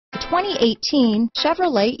2018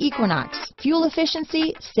 Chevrolet Equinox. Fuel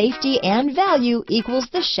efficiency, safety, and value equals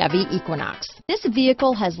the Chevy Equinox. This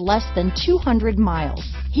vehicle has less than 200 miles.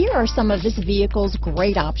 Here are some of this vehicle's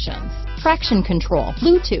great options: traction control,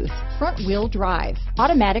 Bluetooth, front wheel drive,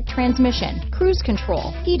 automatic transmission, cruise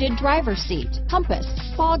control, heated driver's seat, compass,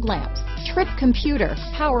 fog lamps, trip computer,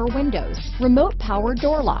 power windows, remote power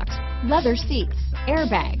door locks, leather seats,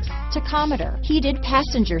 airbags, tachometer, heated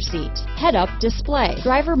passenger seat, head-up display,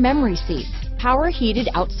 driver memory seats, power heated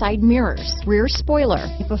outside mirrors, rear spoiler.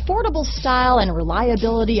 If affordable style and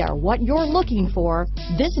reliability are what you're looking for,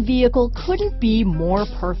 this vehicle couldn't be more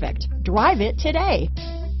perfect. Drive it today.